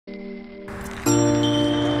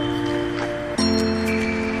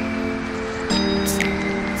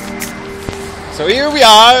So here we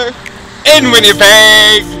are in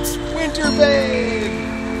Winnipeg,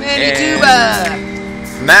 Manitoba.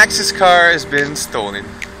 Max's car has been stolen.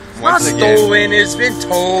 Not stolen, it's been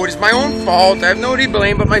towed. It's my own fault. I have nobody to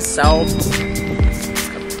blame but myself.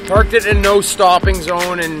 I parked it in no stopping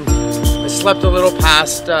zone and I slept a little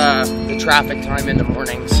past the traffic time in the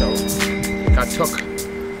morning, so it got took.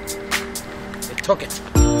 It took it.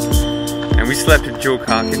 And we slept with Joe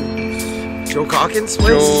Calkins. Joe Calkins'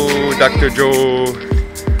 place? Dr. Joe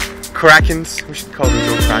Krakens. We should call him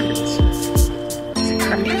Joe Krakens. Is it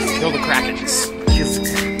Krakens? Kill the Krakens.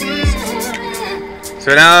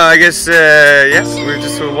 So now I guess, yes, we're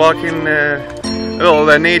just walking, a little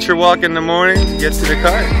nature walk in the morning to get to the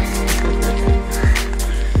car.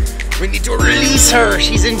 We need to release her.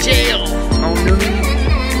 She's in jail. Oh no.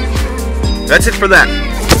 That's it for that.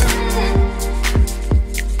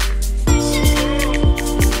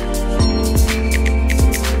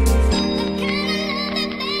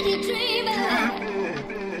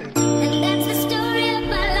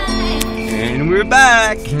 And we're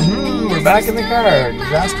back. We're back in the car.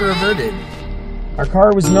 Disaster averted. Our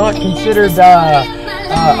car was not considered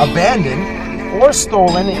abandoned or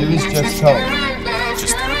stolen. It was just towed.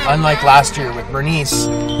 Just unlike last year with Bernice,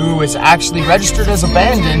 who was actually registered as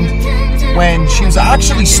abandoned when she was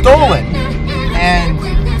actually stolen, and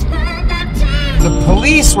the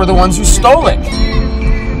police were the ones who stole it.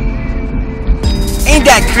 Ain't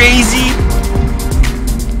that crazy?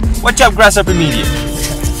 Watch out, Grasshopper Media.